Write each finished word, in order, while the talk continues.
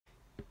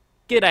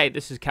G'day,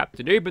 this is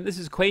Captainoob, and this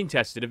is Queen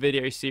Tested, a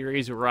video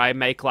series where I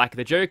make like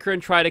the Joker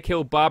and try to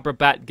kill Barbara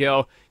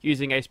Batgirl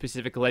using a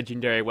specific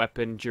legendary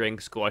weapon during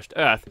Scorched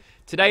Earth.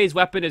 Today's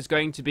weapon is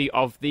going to be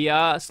of the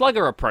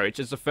Slugger approach.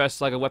 It's the first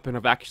Slugger weapon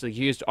I've actually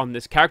used on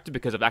this character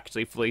because I've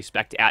actually fully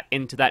spec'd out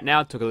into that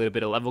now. It took a little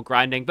bit of level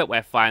grinding, but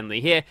we're finally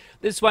here.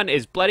 This one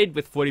is Bloodied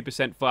with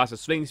 40% faster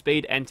swing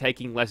speed and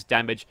taking less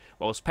damage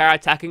whilst power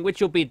attacking,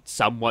 which will be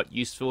somewhat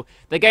useful.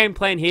 The game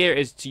plan here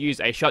is to use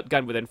a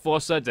shotgun with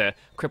Enforcer to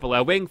cripple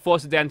her wing,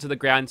 force her down to the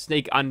ground,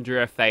 sneak under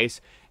her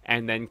face,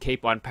 and then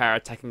keep on power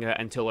attacking her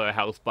until her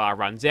health bar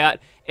runs out.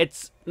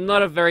 It's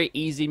not a very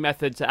easy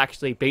method to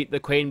actually beat the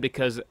Queen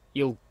because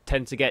you'll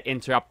tend to get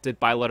interrupted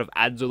by a lot of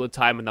ads all the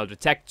time and they'll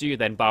detect you,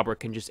 then Barbara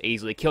can just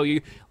easily kill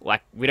you.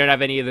 Like, we don't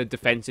have any of the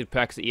defensive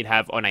perks that you'd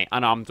have on an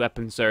unarmed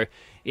weapon, so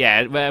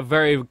yeah, we're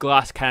very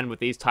glass cannon with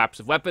these types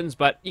of weapons,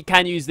 but you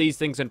can use these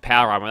things in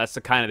power armor. That's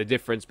the kind of the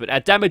difference, but our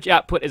damage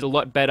output is a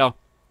lot better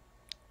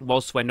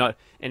whilst we're not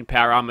in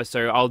power armor,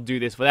 so I'll do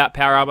this without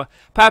power armor.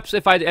 Perhaps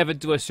if I ever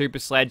do a super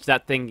sledge,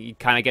 that thing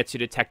kind of gets you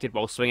detected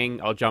while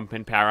swinging, I'll jump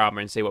in power armor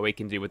and see what we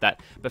can do with that.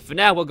 But for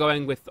now, we're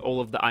going with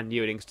all of the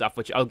unyielding stuff,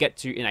 which I'll get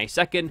to in a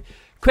second.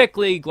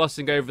 Quickly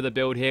glossing over the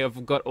build here,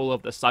 we've got all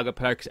of the Slugger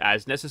perks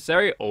as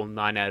necessary, all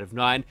 9 out of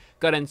 9.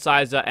 Got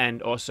Incisor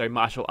and also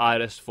Martial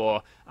Artist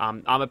for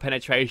armor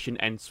penetration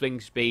and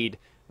swing speed,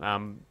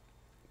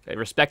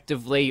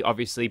 respectively,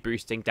 obviously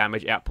boosting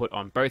damage output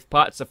on both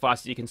parts. The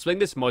faster you can swing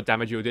this, more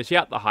damage you'll dish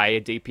out, the higher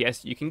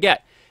DPS you can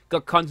get.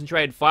 Got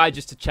Concentrated Fire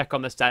just to check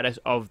on the status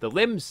of the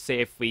limbs, see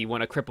if we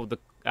want to cripple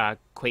the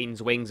Queen's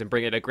wings and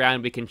bring it to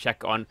ground. We can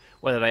check on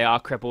whether they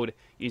are crippled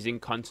using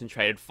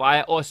Concentrated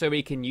Fire. Also,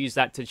 we can use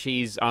that to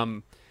cheese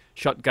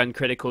shotgun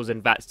criticals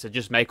and VATs to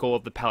just make all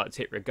of the pellets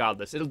hit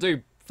regardless. It'll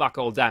do fuck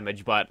all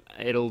damage, but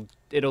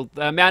the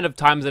amount of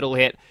times it'll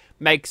hit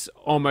makes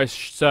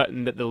almost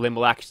certain that the limb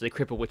will actually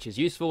cripple, which is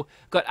useful.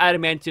 Got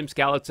Adamantium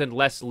Skeleton,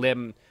 less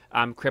limb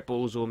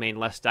cripples will mean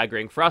less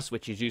staggering for us,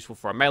 which is useful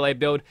for a melee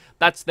build.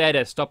 That's there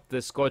to stop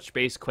the Scorched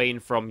Beast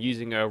Queen from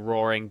using her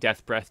roaring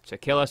death breath to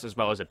kill us, as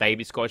well as a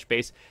baby Scorched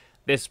Beast.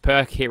 This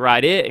perk here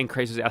right here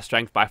increases our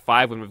strength by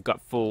 5 when we've got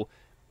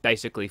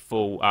basically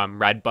full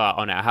rad bar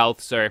on our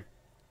health, so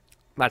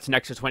that's an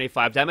extra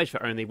 25 damage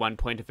for only 1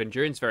 point of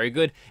endurance. Very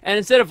good. And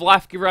instead of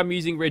Life Giver, I'm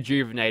using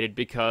Rejuvenated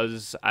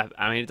because,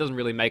 I mean, it doesn't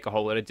really make a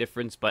whole lot of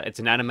difference, but it's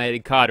an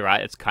animated card,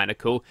 right? It's kind of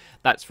cool.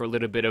 That's for a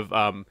little bit of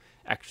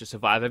extra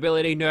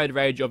survivability. Nerd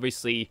Rage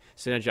obviously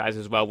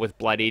synergizes well with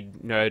Bloodied,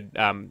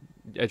 Nerd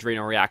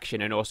Adrenal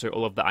Reaction, and also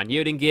all of the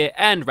unyielding gear,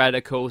 and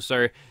Radical,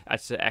 so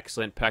that's an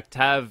excellent perk to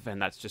have,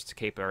 and that's just to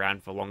keep it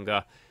around for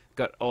longer.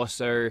 Got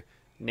also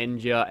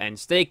Ninja and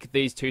Steak,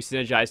 these two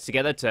synergize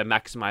together to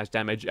maximize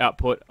damage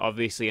output.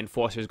 Obviously,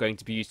 Enforcer is going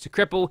to be used to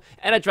cripple,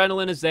 and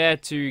Adrenaline is there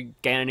to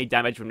gain any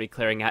damage when we're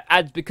clearing out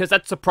ads, because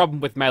that's the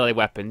problem with melee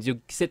weapons. You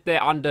sit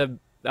there under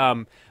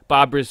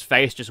Barbara's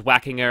face just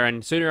whacking her,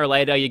 and sooner or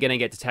later you're going to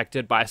get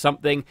detected by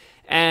something,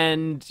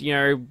 and, you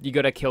know, you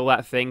got to kill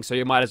that thing, so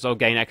you might as well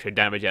gain extra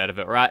damage out of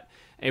it, right?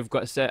 You've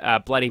got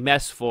Bloody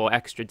Mess for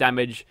extra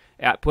damage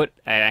output,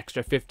 an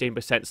extra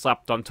 15%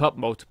 slapped on top,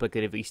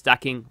 multiplicatively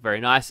stacking,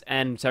 very nice,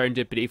 and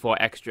Serendipity for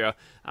extra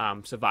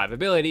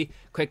survivability.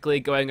 Quickly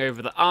going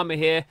over the armor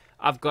here,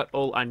 I've got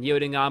all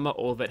unyielding armor,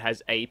 all of it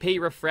has AP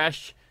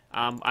refresh.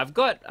 I've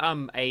got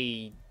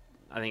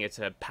I think it's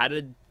a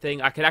padded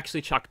thing. I could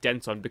actually chuck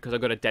Dents on because I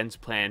got a Dents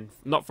plan,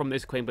 not from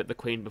this Queen, but the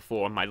Queen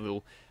before. On my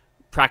little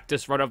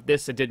practice run of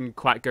this, it didn't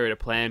quite go to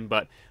plan,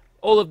 but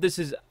all of this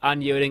is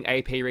unyielding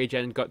AP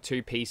regen, got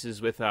 2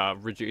 pieces with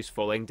reduced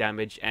falling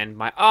damage, and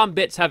my arm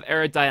bits have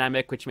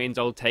aerodynamic, which means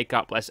I'll take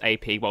up less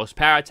AP whilst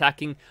power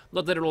attacking.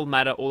 Not that it'll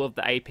matter, all of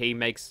the AP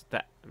makes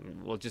that,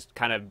 well, just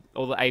kind of,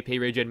 all the AP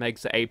regen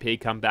makes the AP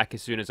come back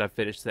as soon as I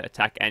finish the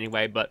attack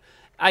anyway, but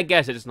I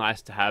guess it's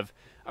nice to have.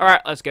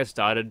 Alright, let's get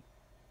started.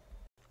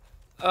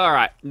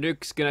 Alright,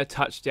 Nuke's gonna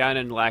touch down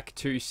in like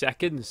 2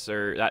 seconds,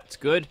 so that's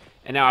good.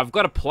 And now I've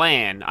got a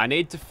plan. I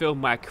need to fill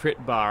my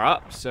crit bar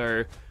up,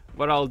 so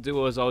what I'll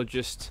do is I'll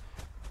just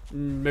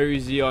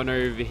mosey on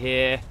over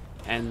here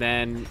and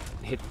then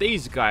hit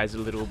these guys a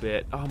little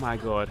bit. Oh my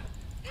god.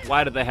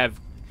 Why do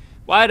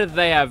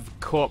they have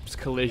corpse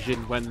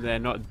collision when they're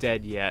not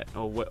dead yet,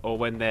 or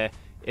when they're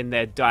in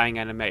their dying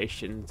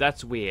animation?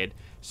 That's weird.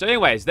 So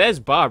anyways,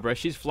 there's Barbara.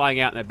 She's flying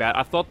out and about.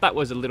 I thought that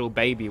was a little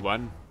baby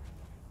one.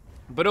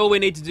 But all we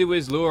need to do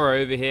is lure her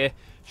over here.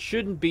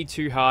 Shouldn't be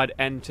too hard,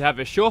 and to have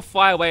a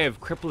surefire way of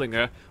crippling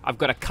her, I've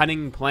got a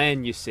cunning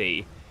plan, you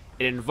see.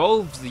 It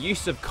involves the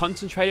use of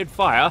Concentrated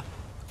Fire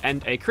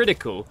and a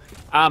critical.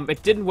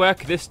 It didn't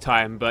work this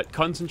time, but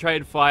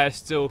Concentrated Fire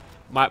still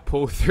might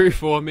pull through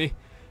for me.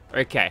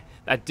 Okay,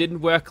 that didn't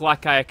work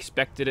like I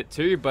expected it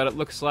to, but it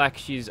looks like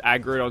she's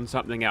aggroed on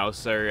something else,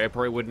 so it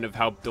probably wouldn't have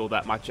helped all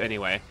that much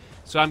anyway.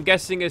 So I'm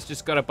guessing it's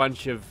just got a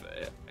bunch of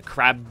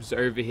crabs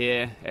over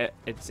here.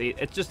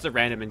 It's just a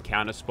random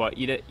encounter spot.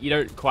 You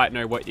don't quite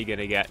know what you're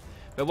gonna get.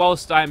 But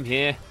whilst I'm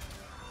here,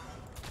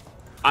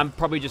 I'm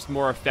probably just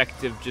more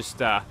effective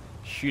just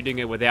shooting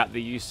it without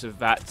the use of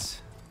VATs.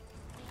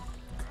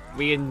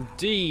 We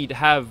indeed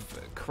have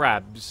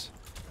crabs.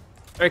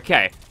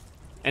 Okay.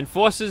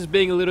 Enforcer's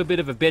being a little bit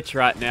of a bitch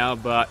right now,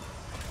 but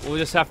we'll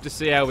just have to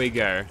see how we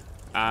go.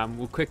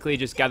 We'll quickly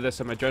just gather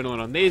some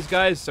adrenaline on these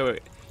guys, so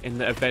in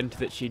the event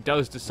that she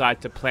does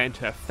decide to plant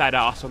her fat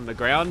ass on the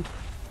ground,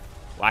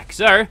 like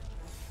so,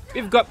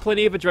 we've got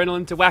plenty of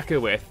adrenaline to whack her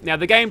with. Now,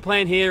 the game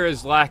plan here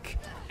is like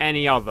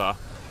any other.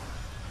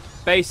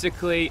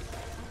 Basically,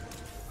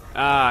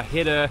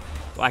 hit her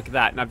like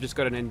that, and I've just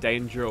got an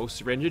Endangerable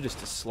Syringer just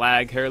to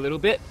slag her a little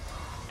bit.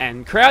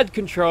 And crowd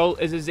control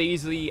is as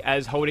easy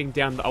as holding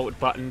down the alt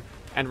button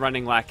and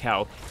running like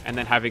hell, and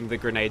then having the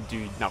grenade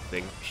do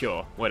nothing.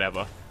 Sure,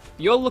 whatever.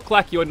 You'll look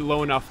like you're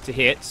low enough to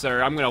hit,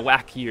 so I'm going to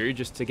whack you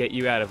just to get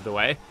you out of the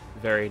way.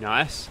 Very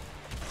nice.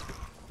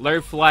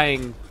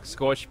 Low-flying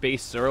Scorched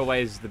Beasts are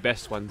always the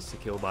best ones to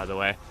kill, by the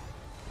way.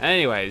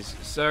 Anyways,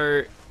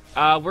 so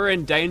we're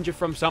in danger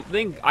from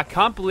something. I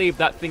can't believe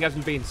that thing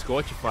hasn't been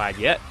Scorchified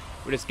yet.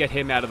 We'll just get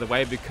him out of the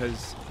way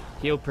because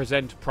he'll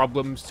present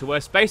problems to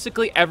us.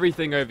 Basically,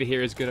 everything over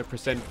here is going to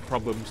present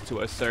problems to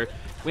us, so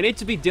we need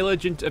to be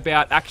diligent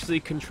about actually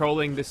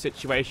controlling the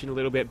situation a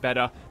little bit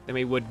better than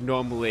we would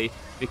normally,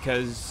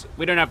 because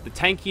we don't have the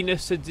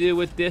tankiness to deal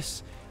with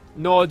this,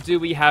 nor do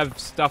we have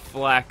stuff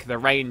like the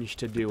range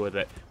to deal with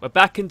it. We're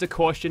back into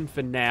caution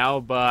for now,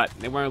 but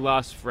it won't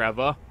last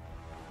forever.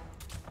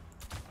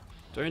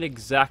 Don't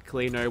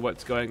exactly know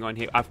what's going on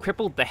here. I've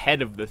crippled the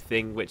head of the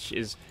thing, which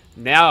is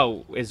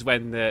now is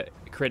when the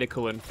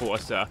critical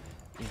enforcer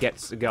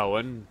gets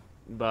going,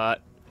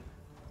 but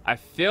I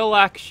feel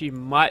like she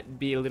might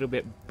be a little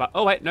bit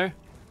oh wait, no,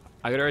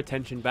 I got her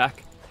attention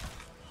back.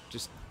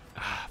 Just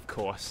of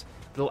course,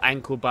 little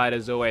ankle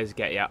biters always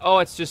get ya. Oh,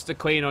 it's just a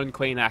queen on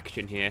queen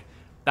action here.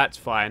 That's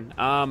fine.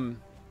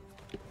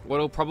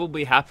 What'll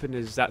probably happen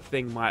is that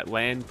thing might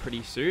land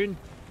pretty soon.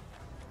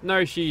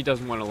 No, she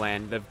doesn't want to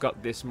land. They've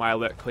got this My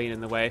Alert Queen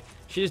in the way.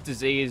 She's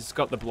diseased,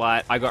 got the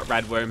blight. I got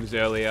radworms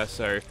earlier,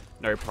 so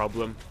no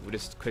problem. We'll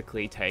just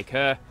quickly take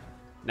her.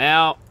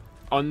 Now,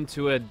 on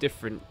to a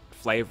different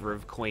flavor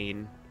of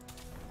queen.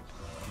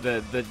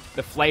 The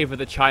flavor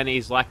the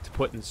Chinese like to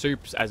put in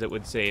soups, as it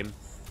would seem.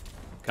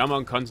 Come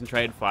on,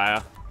 concentrated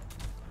fire.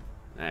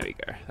 There we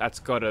go. That's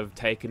got to have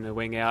taken the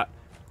wing out.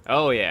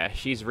 Oh yeah,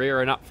 she's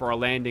rearing up for a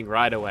landing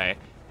right away.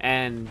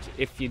 And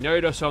if you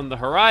notice on the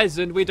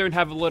horizon, we don't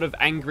have a lot of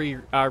angry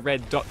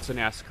red dots on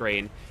our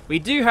screen. We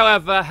do,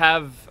 however,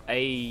 have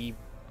a...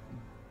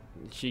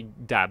 She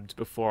dabbed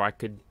before I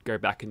could go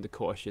back into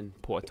caution.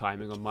 Poor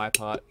timing on my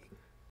part.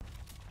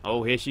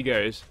 Oh, here she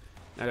goes.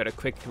 I gotta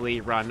quickly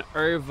run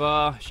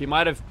over. She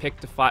might have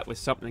picked a fight with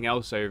something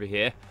else over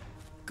here.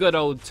 Good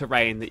old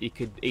terrain that you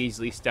could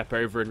easily step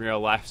over in real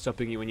life,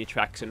 stopping you when your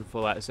track's in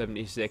Fallout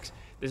 76.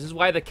 This is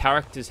why the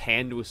characters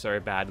handle so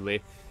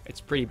badly.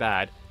 It's pretty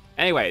bad.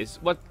 Anyways,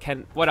 what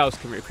else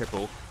can we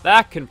cripple?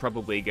 That can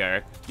probably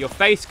go. Your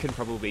face can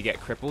probably get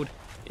crippled.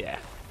 Yeah.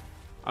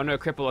 I'm gonna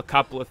cripple a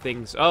couple of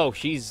things. Oh,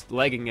 she's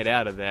legging it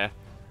out of there.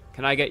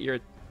 Can I get your...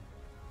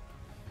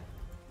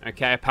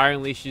 Okay,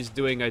 apparently she's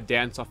doing a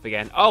dance-off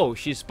again. Oh,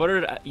 she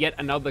spotted yet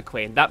another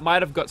queen. That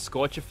might have got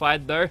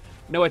Scorchified, though.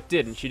 No, it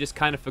didn't. She just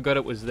kind of forgot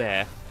it was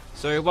there.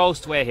 So,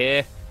 whilst we're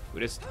here,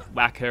 we'll just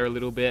whack her a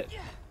little bit.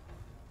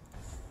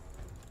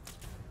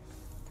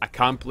 I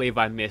can't believe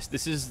I missed.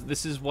 This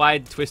is why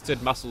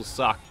Twisted Muscles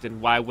sucked,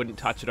 and why I wouldn't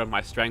touch it on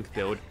my strength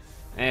build.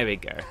 There we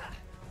go.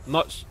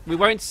 We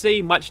won't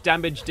see much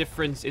damage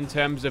difference in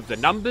terms of the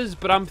numbers,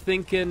 but I'm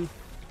thinking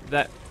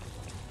that...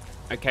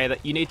 Okay,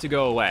 that you need to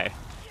go away.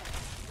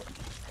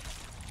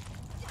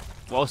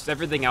 Whilst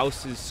everything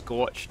else is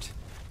scorched,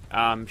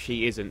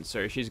 she isn't,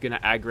 so she's going to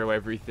aggro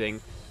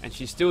everything, and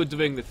she's still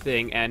doing the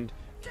thing, and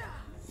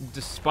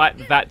despite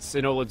VATS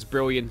in all its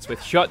brilliance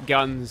with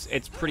shotguns,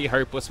 it's pretty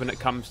hopeless when it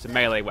comes to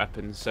melee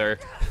weapons, so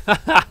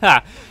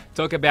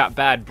talk about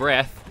bad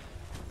breath.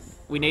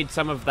 We need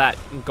some of that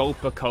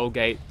Gulper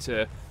Colgate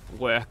to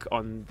work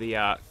on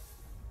the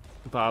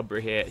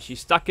Barbara here. She's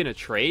stuck in a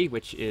tree,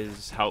 which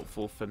is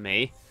helpful for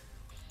me.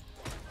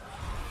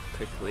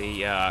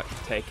 Quickly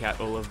take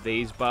out all of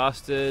these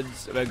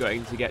bastards. We're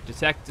going to get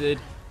detected,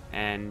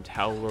 and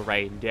hell will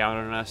rain down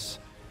on us.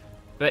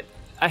 But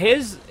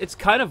it's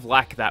kind of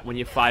like that when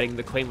you're fighting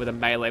the queen with a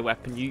melee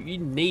weapon.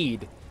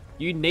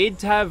 You need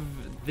to have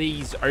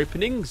these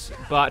openings,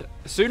 but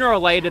sooner or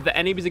later the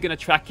enemies are going to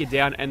track you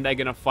down, and they're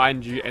going to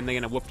find you, and they're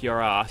going to whoop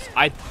your ass.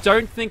 I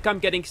don't think I'm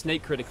getting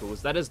sneak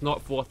criticals. That is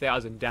not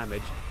 4,000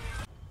 damage.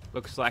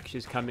 Looks like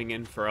she's coming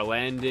in for a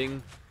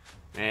landing.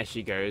 There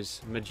she goes.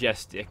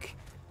 Majestic.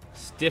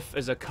 Stiff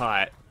as a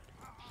kite.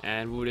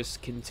 And we'll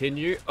just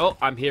continue. Oh,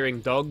 I'm hearing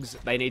dogs.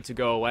 They need to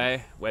go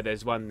away. Where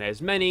there's one,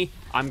 there's many.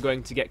 I'm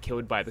going to get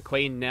killed by the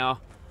queen now,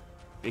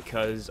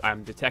 because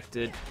I'm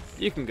detected.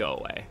 You can go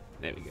away.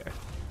 There we go.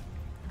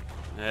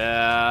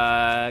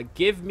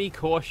 Give me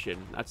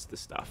caution. That's the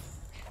stuff.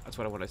 That's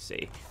what I want to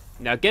see.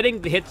 Now,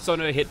 getting the hits on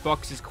her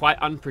hitbox is quite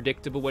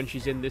unpredictable when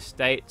she's in this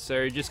state,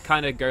 so just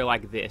kind of go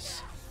like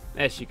this.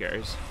 There she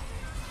goes.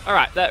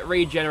 Alright, that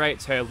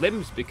regenerates her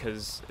limbs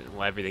because,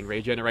 well, everything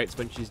regenerates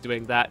when she's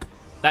doing that.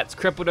 That's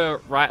crippled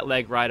her right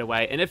leg right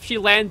away. And if she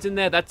lands in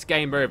there, that's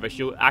game over.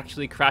 She'll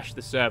actually crash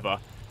the server.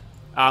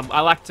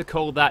 I like to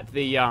call that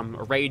the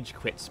rage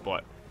quit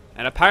spot.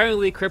 And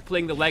apparently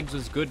crippling the legs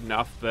was good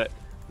enough, but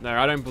no,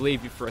 I don't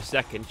believe you for a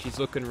second. She's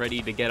looking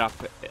ready to get up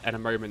at a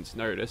moment's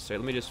notice. So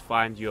let me just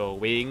find your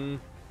wing.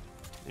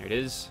 There it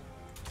is.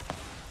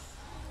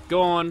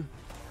 Go on.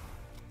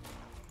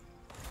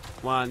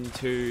 1,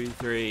 2,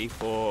 3,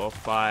 4,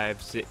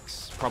 5,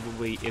 6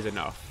 probably is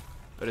enough.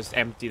 I'll just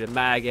empty the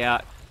mag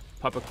out,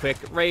 pop a quick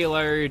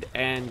reload,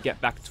 and get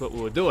back to what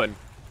we were doing.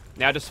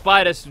 Now,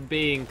 despite us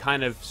being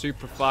kind of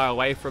super far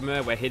away from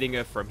her, we're hitting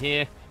her from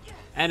here,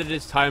 and it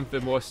is time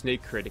for more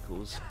sneak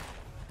criticals.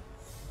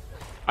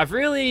 I've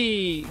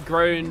really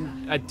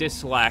grown a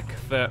dislike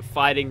for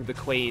fighting the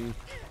queen.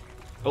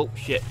 Oh,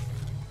 shit.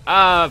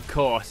 Of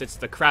course, it's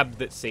the crab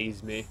that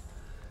sees me.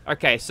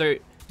 Okay, so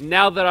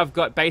now that I've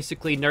got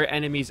basically no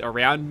enemies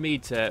around me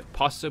to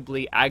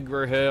possibly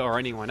aggro her or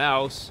anyone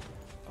else...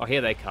 Oh,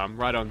 here they come.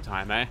 Right on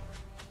time, eh?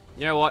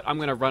 You know what? I'm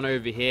going to run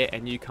over here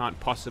and you can't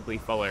possibly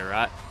follow,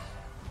 right?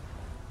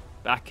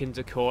 Back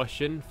into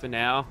caution for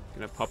now.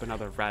 Going to pop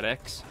another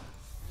Radex.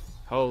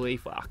 Holy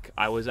fuck.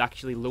 I was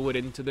actually lured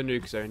into the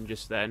nuke zone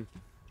just then.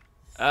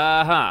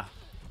 Uh-huh.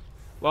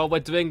 Well, we're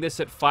doing this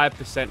at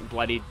 5%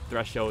 bloodied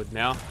threshold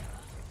now.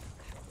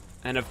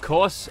 And of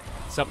course,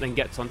 something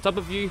gets on top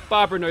of you,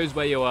 Barbara knows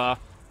where you are,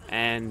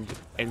 and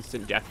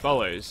instant death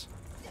follows.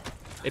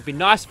 It'd be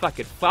nice if I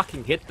could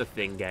fucking hit the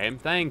thing, game.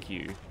 Thank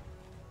you.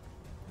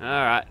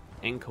 Alright,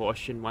 in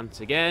caution once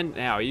again.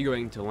 Now, are you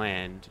going to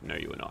land? No,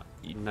 you are not.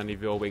 None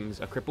of your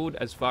wings are crippled,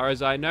 as far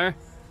as I know.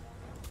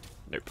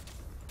 Nope.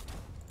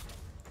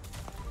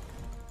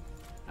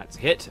 That's a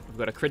hit. We've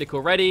got a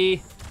critical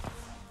ready.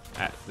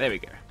 There we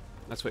go.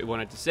 That's what we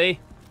wanted to see.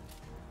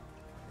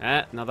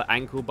 Another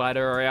ankle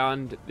biter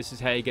around. This is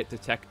how you get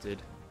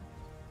detected.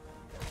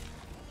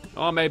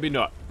 Or maybe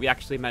not. We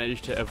actually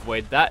managed to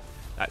avoid that.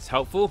 That's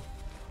helpful.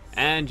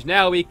 And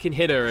now we can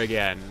hit her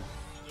again.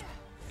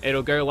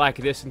 It'll go like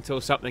this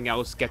until something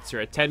else gets her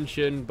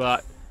attention,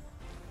 but...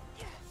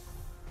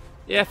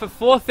 yeah, for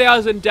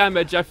 4,000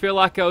 damage, I feel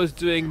like I was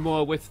doing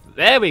more with...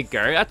 There we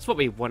go. That's what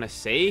we want to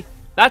see.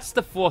 That's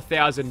the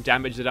 4,000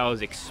 damage that I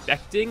was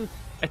expecting.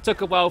 It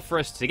took a while for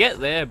us to get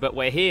there, but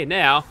we're here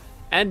now.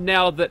 And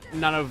now that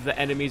none of the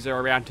enemies are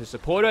around to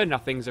support her,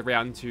 nothing's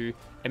around to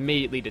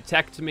immediately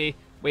detect me,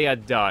 we are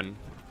done.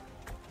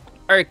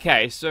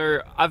 Okay,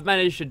 so I've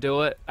managed to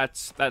do it.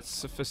 That's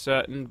for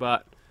certain,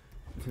 but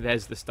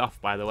there's the stuff,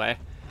 by the way.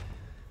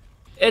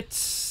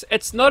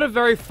 It's not a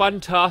very fun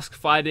task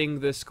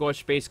fighting the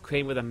Scorched Beast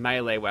Queen with a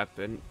melee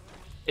weapon.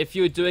 If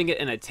you were doing it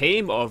in a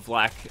team of,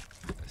 like,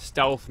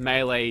 stealth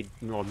melee,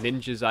 or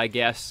ninjas, I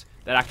guess,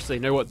 that actually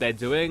know what they're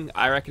doing,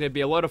 I reckon it'd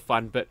be a lot of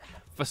fun, but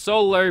for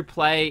solo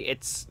play,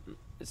 it's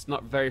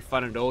not very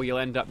fun at all. You'll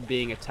end up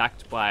being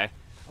attacked by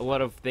a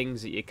lot of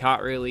things that you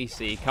can't really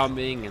see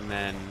coming, and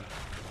then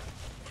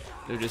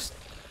they're just...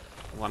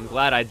 well, I'm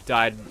glad I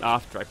died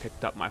after I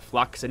picked up my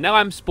flux, and now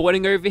I'm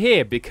spawning over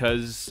here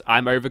because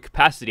I'm over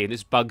capacity and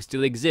this bug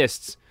still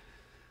exists.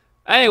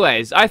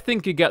 Anyways, I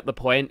think you get the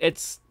point.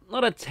 It's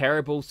not a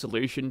terrible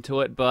solution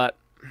to it, but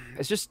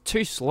it's just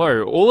too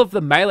slow. All of the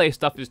melee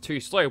stuff is too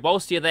slow.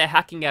 Whilst you're there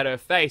hacking at her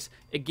face,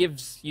 it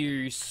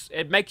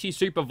makes you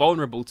super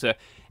vulnerable to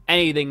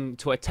anything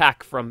to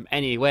attack from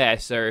anywhere.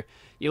 So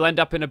you'll end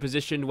up in a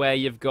position where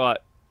you've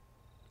got,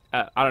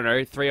 I don't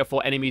know, 3 or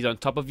 4 enemies on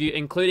top of you,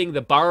 including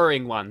the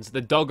burrowing ones,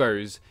 the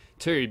doggos,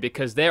 too,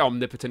 because they're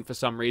omnipotent for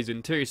some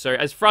reason, too. So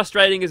as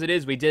frustrating as it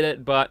is, we did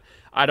it, but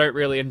I don't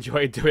really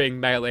enjoy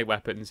doing melee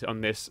weapons on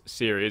this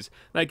series.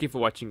 Thank you for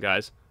watching,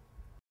 guys.